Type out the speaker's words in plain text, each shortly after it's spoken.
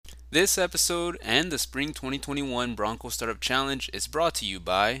This episode and the Spring 2021 Bronco Startup Challenge is brought to you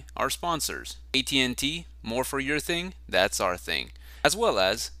by our sponsors. AT&T, more for your thing, that's our thing. As well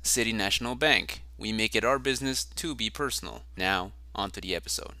as City National Bank. We make it our business to be personal. Now, on to the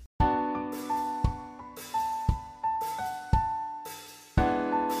episode.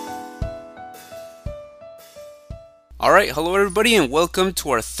 All right, hello everybody, and welcome to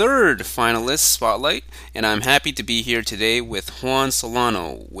our third finalist spotlight. And I'm happy to be here today with Juan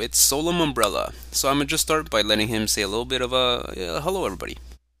Solano with Solum Umbrella. So I'm gonna just start by letting him say a little bit of a hello, everybody.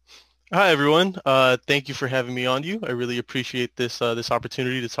 Hi everyone. Thank you for having me on. I really appreciate this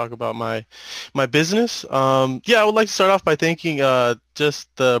opportunity to talk about my business. I would like to start off by thanking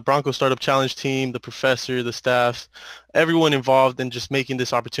just the Bronco Startup Challenge team, the professor, the staff, everyone involved in just making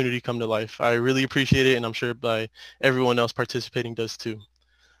this opportunity come to life. I really appreciate it, and I'm sure by everyone else participating does too.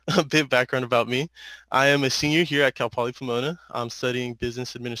 A bit background about me: I am a senior here at Cal Poly Pomona. I'm studying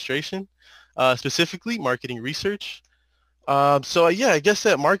business administration, specifically marketing research. I guess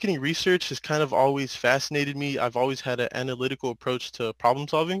that marketing research has kind of always fascinated me. I've always had an analytical approach to problem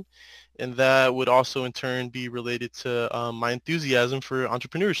solving, and that would also in turn be related to my enthusiasm for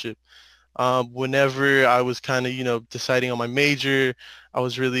entrepreneurship. Whenever I was kind of, deciding on my major, I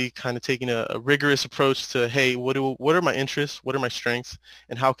was really kind of taking a rigorous approach to, hey, what are my interests? What are my strengths?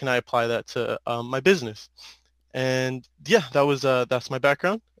 And how can I apply that to my business? And yeah, that's my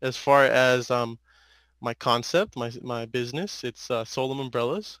background. As far as my concept, my business. It's Solum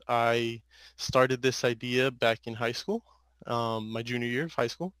Umbrellas. I started this idea back in high school, my junior year of high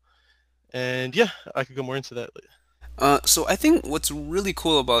school, and yeah, I could go more into that. So I think what's really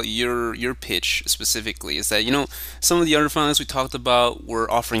cool about your pitch specifically is that some of the other finalists we talked about were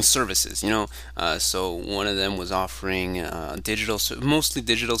offering services. So one of them was offering mostly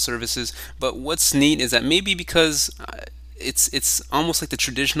digital services. But what's neat is that maybe because it's almost like the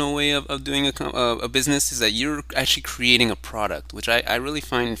traditional way of doing a business is that you're actually creating a product, which I really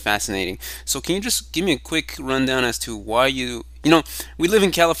find fascinating. So can you just give me a quick rundown as to why we live in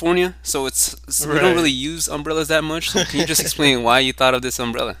California, so we don't really Right. use umbrellas that much. So can you just explain why you thought of this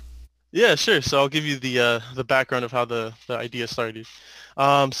umbrella? Yeah, sure. So I'll give you the background of how the idea started.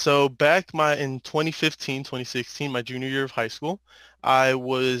 So back in 2015, 2016, my junior year of high school, I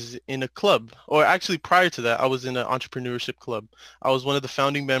was in a club, or actually prior to that, I was in an entrepreneurship club. I was one of the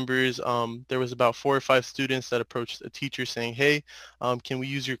founding members. There was about 4 or 5 students that approached a teacher saying, "Hey, can we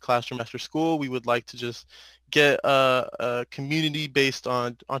use your classroom after school? We would like to just get a community based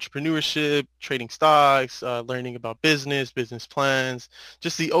on entrepreneurship, trading stocks, learning about business plans,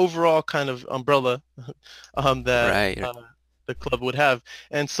 just the overall kind of umbrella that Right. the club would have."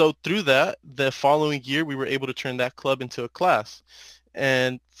 And so through that, the following year, we were able to turn that club into a class.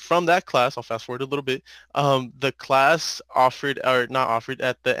 And from that class, I'll fast forward a little bit, the class offered, or not offered,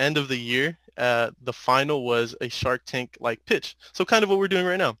 at the end of the year, the final was a Shark Tank-like pitch. So kind of what we're doing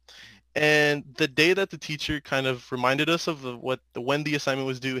right now. And the day that the teacher kind of reminded us of when the assignment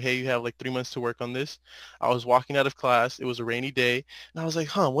was due, hey, you have like 3 months to work on this. I was walking out of class. It was a rainy day, and I was like,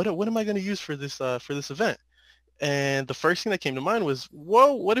 what am I going to use for this event? And the first thing that came to mind was,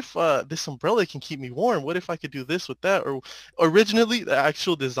 whoa, what if this umbrella can keep me warm? What if I could do this with that? Or originally, the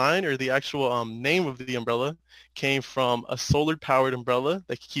actual design or the actual name of the umbrella came from a solar powered umbrella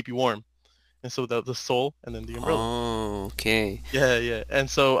that could keep you warm. And so the soul and then the umbrella. Oh, okay. Yeah, yeah. And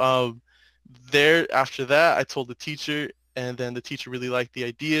so there after that, I told the teacher, and then the teacher really liked the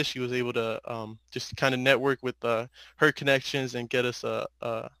idea. She was able to just kind of network with her connections and get us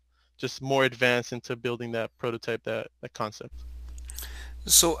just more advanced into building that prototype, that concept.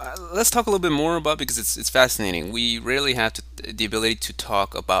 So let's talk a little bit more about because it's fascinating. We rarely have the ability to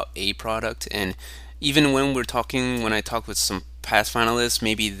talk about a product, and even when I talk with some past finalists,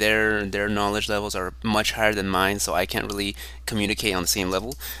 maybe their knowledge levels are much higher than mine, so I can't really communicate on the same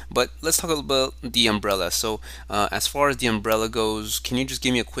level. But let's talk about the umbrella. So as far as the umbrella goes, can you just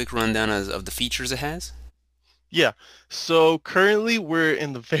give me a quick rundown of the features it has? Yeah. So currently we're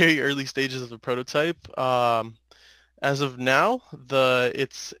in the very early stages of the prototype. As of now,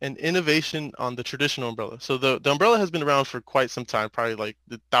 it's an innovation on the traditional umbrella. So the umbrella has been around for quite some time, probably like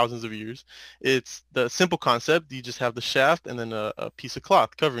the thousands of years. It's the simple concept. You just have the shaft and then a piece of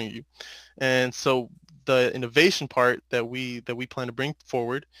cloth covering you. And so the innovation part that we plan to bring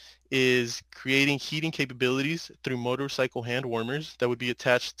forward is creating heating capabilities through motorcycle hand warmers that would be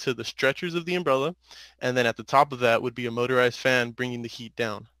attached to the stretchers of the umbrella. And then at the top of that would be a motorized fan bringing the heat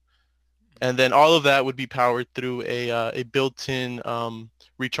down. And then all of that would be powered through a built-in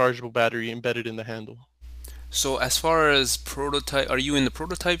rechargeable battery embedded in the handle. So as far as prototype, are you in the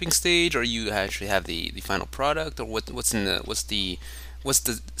prototyping stage, or you actually have the final product, or what's What's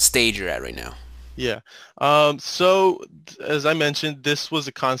the stage you're at right now? Yeah. As I mentioned, this was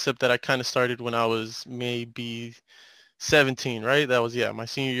a concept that I kind of started when I was maybe 17, right? That was, yeah, my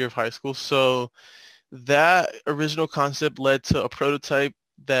senior year of high school. So that original concept led to a prototype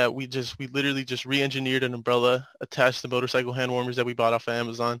that we literally just re-engineered an umbrella, attached the motorcycle hand warmers that we bought off of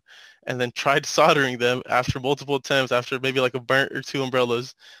Amazon, and then tried soldering them after multiple attempts, after maybe like a burnt or two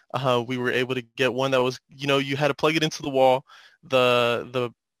umbrellas. We were able to get one that was, you had to plug it into the wall.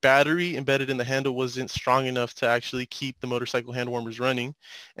 The battery embedded in the handle wasn't strong enough to actually keep the motorcycle hand warmers running.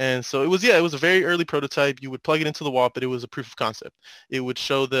 And so it was, yeah, it was a very early prototype. You would plug it into the wall, but it was a proof of concept. It would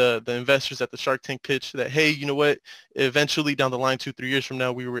show the investors at the Shark Tank pitch that, hey, you know what? Eventually down the line, 2, 3 years from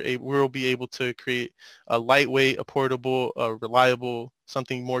now, we'll be able to create a lightweight, a portable, a reliable,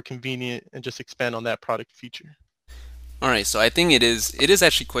 something more convenient, and just expand on that product feature. All right, so I think it is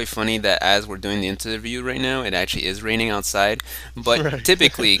actually quite funny that as we're doing the interview right now, it actually is raining outside. But Right.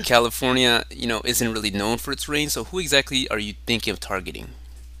 typically, California, isn't really known for its rain. So who exactly are you thinking of targeting?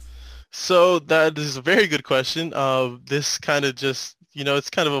 So that is a very good question. This kind of just, it's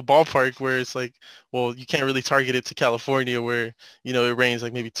kind of a ballpark where it's like, well, you can't really target it to California where, it rains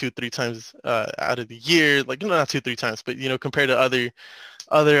like maybe 2, 3 times out of the year. Like, not 2, 3 times, but, compared to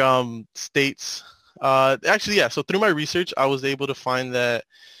other states. Actually, yeah. So through my research, I was able to find that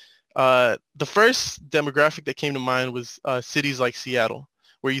the first demographic that came to mind was cities like Seattle,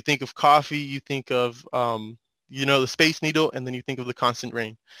 where you think of coffee, you think of the Space Needle, and then you think of the constant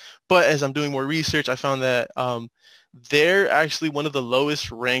rain. But as I'm doing more research, I found that they're actually one of the lowest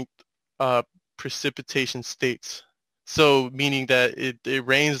ranked uh, precipitation states. So meaning that it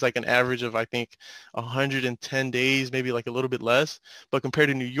rains like an average of, I think, 110 days, maybe like a little bit less. But compared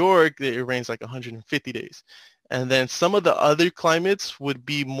to New York, it rains like 150 days. And then some of the other climates would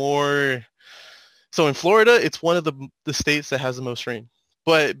be more. So in Florida, it's one of the states that has the most rain.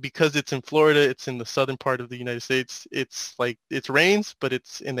 But because it's in Florida, it's in the southern part of the United States. It's like it's rains, but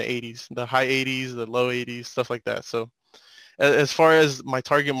it's in the 80s, the high 80s, the low 80s, stuff like that. So as far as my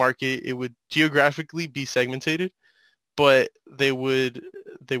target market, it would geographically be segmented, but they would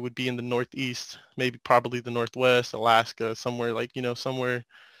be in the Northeast, maybe probably the Northwest, Alaska, somewhere like, somewhere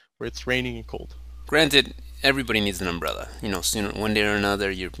where it's raining and cold. Granted, everybody needs an umbrella. Sooner one day or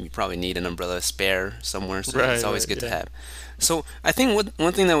another, you probably need an umbrella spare somewhere, so it's Right, always right, good to yeah. have. So I think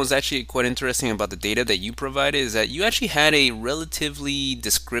one thing that was actually quite interesting about the data that you provided is that you actually had a relatively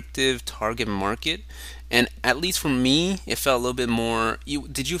descriptive target market, and at least for me, it felt a little bit more.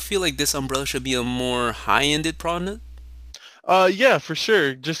 Did you feel like this umbrella should be a more high-ended product? Yeah, for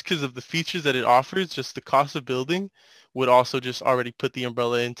sure. Just because of the features that it offers, just the cost of building would also just already put the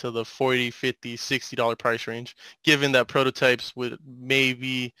umbrella into the 40, 50, $60 price range, given that prototypes would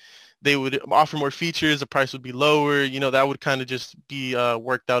maybe they would offer more features, the price would be lower, that would kind of just be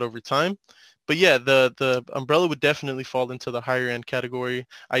worked out over time. But yeah, the umbrella would definitely fall into the higher end category.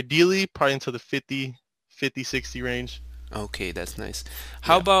 Ideally, probably into the 50, 60 range. Okay, that's nice.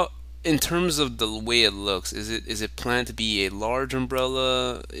 How Yeah. about in terms of the way it looks? Is it planned to be a large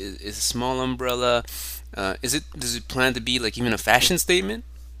umbrella? Is a small umbrella? Does it plan to be like even a fashion statement?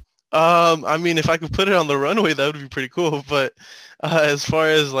 I mean, if I could put it on the runway, that would be pretty cool. But as far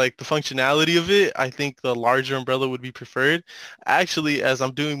as like the functionality of it, I think the larger umbrella would be preferred. Actually, as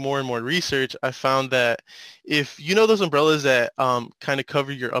I'm doing more and more research, I found that if you know those umbrellas that kind of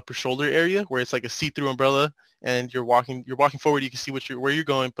cover your upper shoulder area, where it's like a see-through umbrella, and you're walking forward, you can see where you're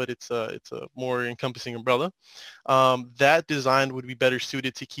going, but it's a more encompassing umbrella. That design would be better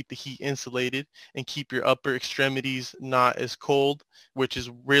suited to keep the heat insulated and keep your upper extremities not as cold, which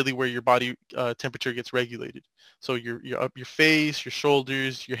is really where your body temperature gets regulated. So your face, your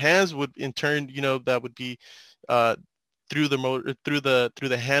shoulders, your hands would in turn, that would be uh, through the motor, through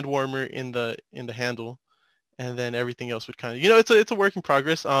the hand warmer in the handle, and then everything else would kind of, it's a work in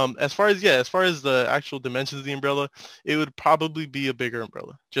progress. As far as the actual dimensions of the umbrella, it would probably be a bigger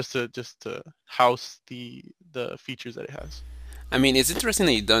umbrella just to house the features that it has. I mean, it's interesting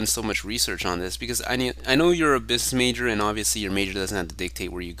that you've done so much research on this because I know you're a business major and obviously your major doesn't have to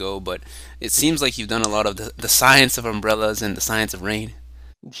dictate where you go, but it seems like you've done a lot of the science of umbrellas and the science of rain.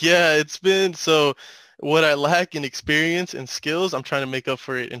 Yeah, it's been so what I lack in experience and skills, I'm trying to make up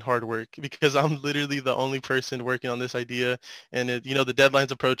for it in hard work because I'm literally the only person working on this idea and the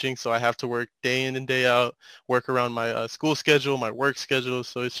deadline's approaching, so I have to work day in and day out, work around my school schedule, my work schedule.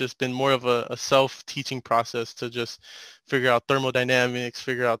 So it's just been more of a self-teaching process to just figure out thermodynamics,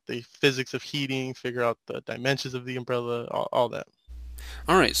 figure out the physics of heating, figure out the dimensions of the umbrella, all that.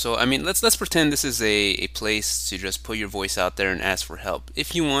 All right, so I mean, let's pretend this is a place to just put your voice out there and ask for help.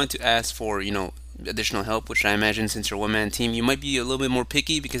 If you want to ask for, additional help, which I imagine since you're a one man team, you might be a little bit more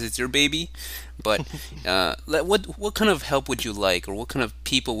picky because it's your baby. But what kind of help would you like, or what kind of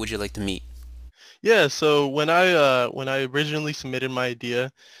people would you like to meet? Yeah, so when I originally submitted my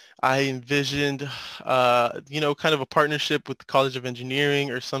idea, I envisioned kind of a partnership with the College of Engineering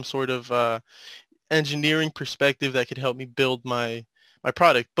or some sort of engineering perspective that could help me build my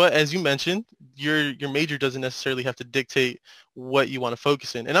product. But as you mentioned, your major doesn't necessarily have to dictate what you want to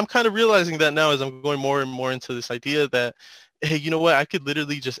focus in. And I'm kind of realizing that now as I'm going more and more into this idea that, hey, you know what, I could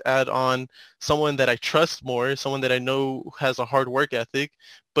literally just add on someone that I trust more, someone that I know has a hard work ethic,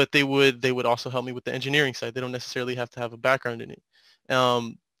 but they would also help me with the engineering side. They don't necessarily have to have a background in it.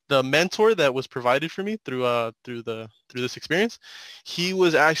 The mentor that was provided for me through this experience, he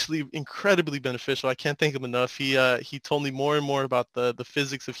was actually incredibly beneficial. I can't thank him enough. He told me more and more about the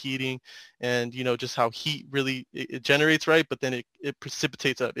physics of heating, and just how heat really it generates, right, but then it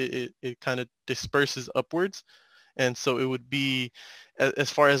precipitates up. It kind of disperses upwards, and so it would be as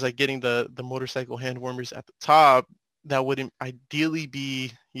far as like getting the motorcycle hand warmers at the top, that would ideally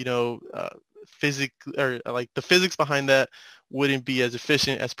be physics, or like the physics behind that wouldn't be as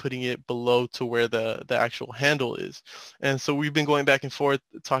efficient as putting it below to where the actual handle is. And so we've been going back and forth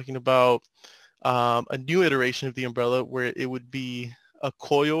talking about a new iteration of the umbrella where it would be a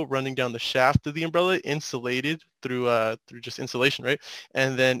coil running down the shaft of the umbrella, insulated through just insulation, right?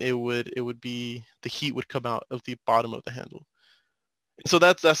 And then it would be the heat would come out of the bottom of the handle. So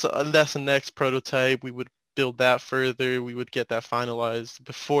that's the next prototype. We would build that further. We would get that finalized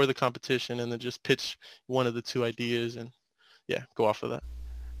before the competition, and then just pitch one of the two ideas, and yeah, go off of that.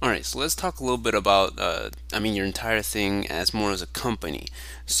 All right, so let's talk a little bit about, I mean, your entire thing as more as a company.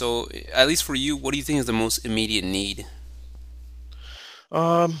 So, at least for you, what do you think is the most immediate need?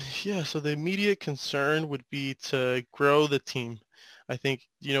 Yeah, so the immediate concern would be to grow the team. I think,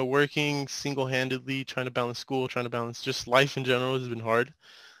 working single-handedly, trying to balance school, trying to balance just life in general has been hard.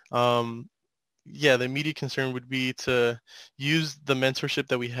 Um, yeah, the immediate concern would be to use the mentorship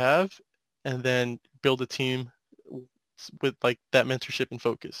that we have and then build a team with like that mentorship and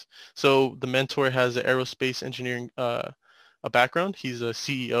focus. So the mentor has an aerospace engineering a background. He's a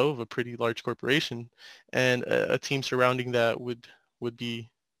CEO of a pretty large corporation, and a team surrounding that would be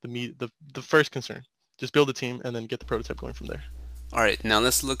the first concern. Just build a team and then get the prototype going from there. All right, now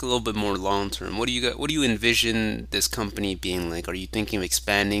let's look a little bit more long term. What do you envision this company being like? Are you thinking of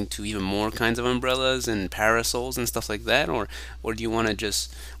expanding to even more kinds of umbrellas and parasols and stuff like that, or do you want to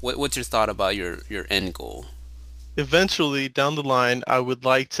just what's your thought about your end goal? Eventually, down the line, I would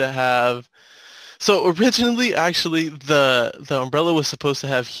like to have. So originally, actually, the umbrella was supposed to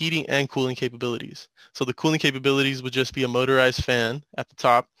have heating and cooling capabilities. So the cooling capabilities would just be a motorized fan at the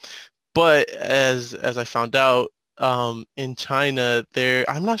top. But as I found out, in China,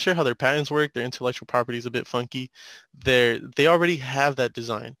 I'm not sure how their patents work. Their intellectual property is a bit funky. They already have that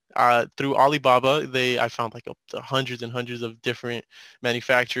design. Through Alibaba, I found like hundreds and hundreds of different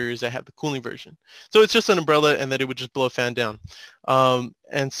manufacturers that have the cooling version. So it's just an umbrella, and that it would just blow a fan down.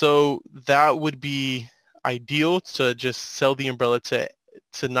 And so that would be ideal to just sell the umbrella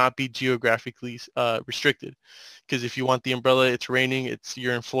to not be geographically restricted. Because if you want the umbrella, it's raining,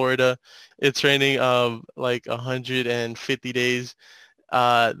 you're in Florida, it's raining like 150 days.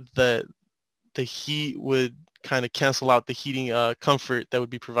 The heat would kind of cancel out the heating comfort that would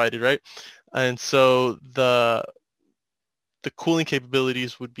be provided, right? And so the cooling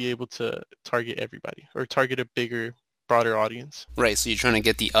capabilities would be able to target everybody, or target a bigger, broader audience. Right, so you're trying to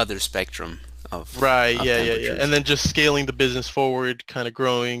get the other spectrum Right, of yeah, yeah, yeah. And temperatures. then just scaling the business forward, kind of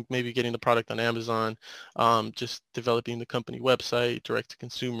growing, maybe getting the product on Amazon, just developing the company website, direct to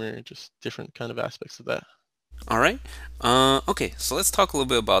consumer, just different kind of aspects of that. All right. Okay, so let's talk a little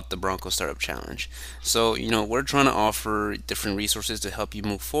bit about the Bronco Startup Challenge. So, we're trying to offer different resources to help you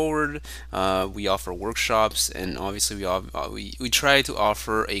move forward. We offer workshops, and obviously, we try to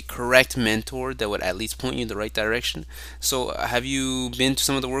offer a correct mentor that would at least point you in the right direction. So, have you been to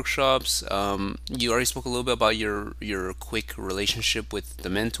some of the workshops? You already spoke a little bit about your quick relationship with the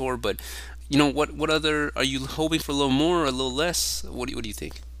mentor, but what other are you hoping for? A little more or a little less? What do you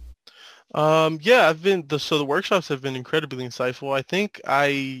think? Yeah, so the workshops have been incredibly insightful. I think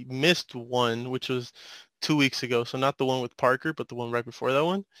I missed one, which was 2 weeks ago. So not the one with Parker, but the one right before that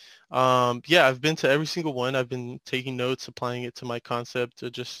one. Yeah, I've been to every single one. I've been taking notes, applying it to my concept,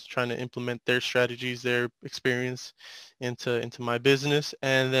 just trying to implement their strategies, their experience into my business.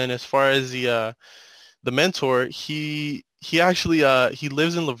 And then as far as the mentor, he actually he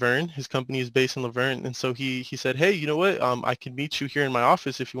lives in Laverne. His company is based in Laverne, and so he said, "Hey, you know what? I can meet you here in my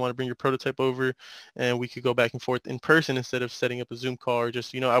office if you want to bring your prototype over, and we could go back and forth in person instead of setting up a Zoom call or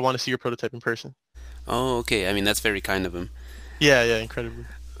just I want to see your prototype in person." Oh, okay. I mean, that's very kind of him. Yeah, yeah, incredibly.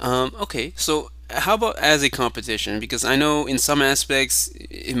 Okay, so how about as a competition? Because I know in some aspects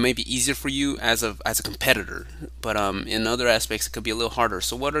it may be easier for you as a competitor, but in other aspects it could be a little harder.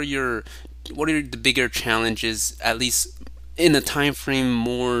 So what are the bigger challenges, at least in a time frame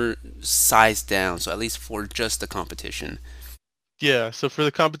more sized down? So at least for just the competition. Yeah, so for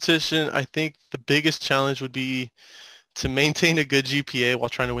the competition, I think the biggest challenge would be to maintain a good GPA while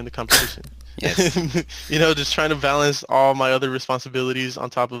trying to win the competition. Yes. Just trying to balance all my other responsibilities on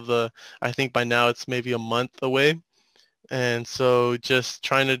top of I think by now it's maybe a month away. And so just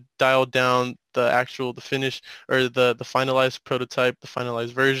trying to dial down the finish or the finalized prototype, the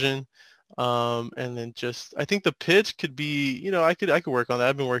finalized version. And then just, I think the pitch could be, I could work on that.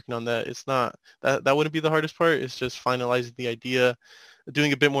 I've been working on that. It's not, that wouldn't be the hardest part. It's just finalizing the idea,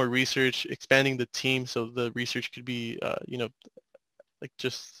 doing a bit more research, expanding the team so the research could be, like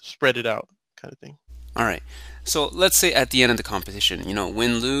just spread it out kind of thing. All right. So let's say at the end of the competition,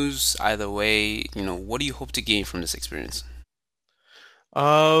 win, lose, either way, what do you hope to gain from this experience?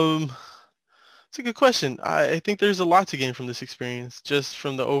 Um, it's a good question. I think there's a lot to gain from this experience, just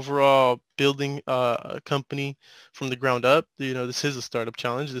from the overall building a company from the ground up. This is a startup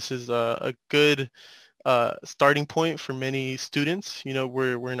challenge. This is a good starting point for many students.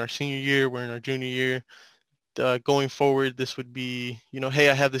 We're in our senior year, we're in our junior year. Going forward, this would be, hey,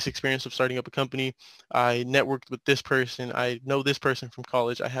 I have this experience of starting up a company. I networked with this person. I know this person from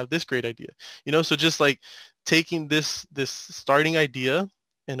college. I have this great idea. So just like taking this starting idea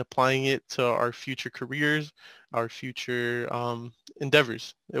and applying it to our future careers, our future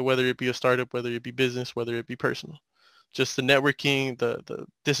endeavors, whether it be a startup, whether it be business, whether it be personal. Just the networking, the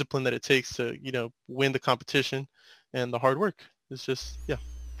discipline that it takes to, win the competition and the hard work. It's just, yeah.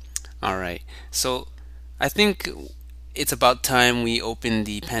 All right. So I think it's about time we open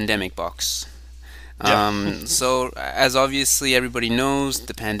the pandemic box. Yeah. So, as obviously everybody knows,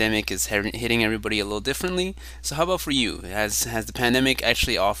 the pandemic is hitting everybody a little differently. So, how about for you? Has the pandemic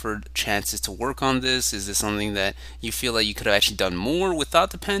actually offered chances to work on this? Is this something that you feel like you could have actually done more without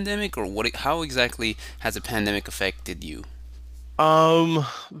the pandemic, or what? How exactly has the pandemic affected you?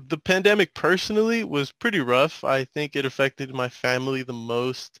 The pandemic personally was pretty rough. I think it affected my family the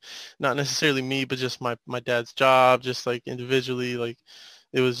most. Not necessarily me, but just my dad's job, just like individually, like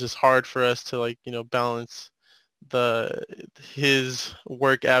it was just hard for us to like, balance the his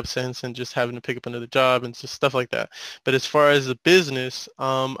work absence and just having to pick up another job and just stuff like that. But as far as the business,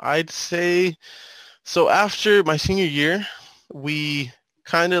 I'd say so after my senior year, we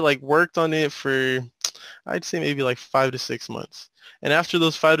kind of like worked on it for I'd say maybe like 5 to 6 months. And after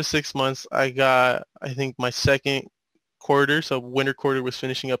those 5 to 6 months, I think, my second quarter. So winter quarter was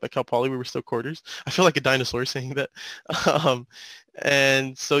finishing up at Cal Poly. We were still quarters. I feel like a dinosaur saying that. Um,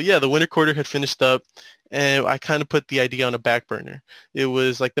 and so, yeah, the winter quarter had finished up and I kind of put the idea on a back burner. It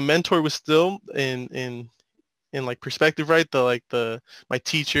was like the mentor was still in like perspective, right? The my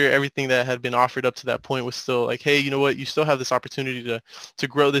teacher, everything that had been offered up to that point was still like, hey, you know what? You still have this opportunity to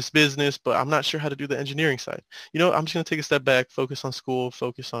grow this business, but I'm not sure how to do the engineering side. I'm just gonna take a step back, focus on school,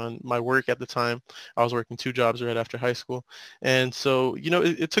 focus on my work at the time. I was working 2 jobs right after high school, and so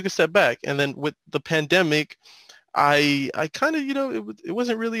it took a step back. And then with the pandemic, I kind of it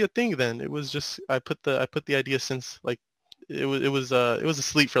wasn't really a thing then. It was just I put the idea since like it was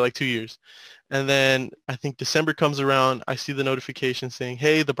asleep for like 2 years. And then I think December comes around. I see the notification saying,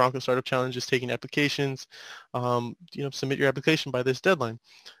 "Hey, the Bronco Startup Challenge is taking applications. Submit your application by this deadline."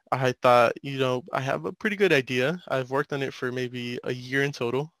 I thought, I have a pretty good idea. I've worked on it for maybe a year in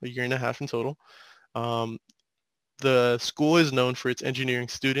total, a year and a half in total. Um, the school is known for its engineering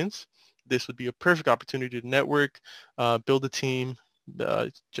students. This would be a perfect opportunity to network, build a team,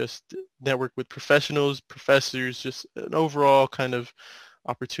 just network with professionals, professors, just an overall kind of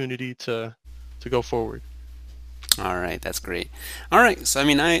opportunity to go forward. All right, that's great. All right, so I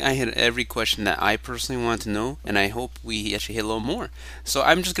mean, I hit every question that I personally wanted to know, and I hope we actually hit a little more. So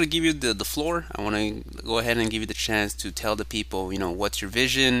I'm just going to give you the floor. I want to go ahead and give you the chance to tell the people, what's your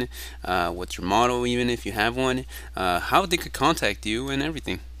vision, what's your motto, even if you have one, how they could contact you, and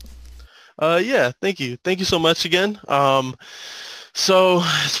everything. Yeah, thank you. Thank you so much again. So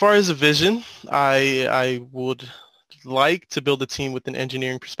as far as a vision, I would like to build a team with an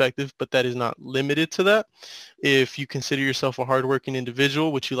engineering perspective, but that is not limited to that. If you consider yourself a hardworking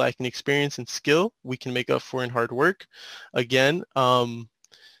individual, which you lack in experience and skill, we can make up for in hard work. Again,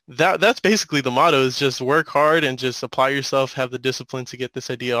 That's basically the motto, is just work hard and just apply yourself, have the discipline to get this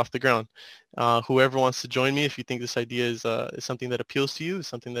idea off the ground. Whoever wants to join me, if you think this idea is something that appeals to you, is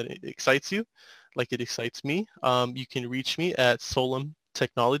something that excites you, like it excites me, you can reach me at Solum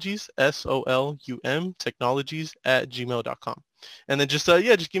Technologies, SOLUM Technologies at gmail.com. And then just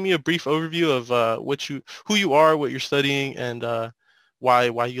give me a brief overview of who you are, what you're studying, and why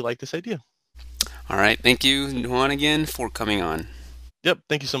you like this idea. All right. Thank you, Juan, again for coming on. Yep.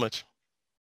 Thank you so much.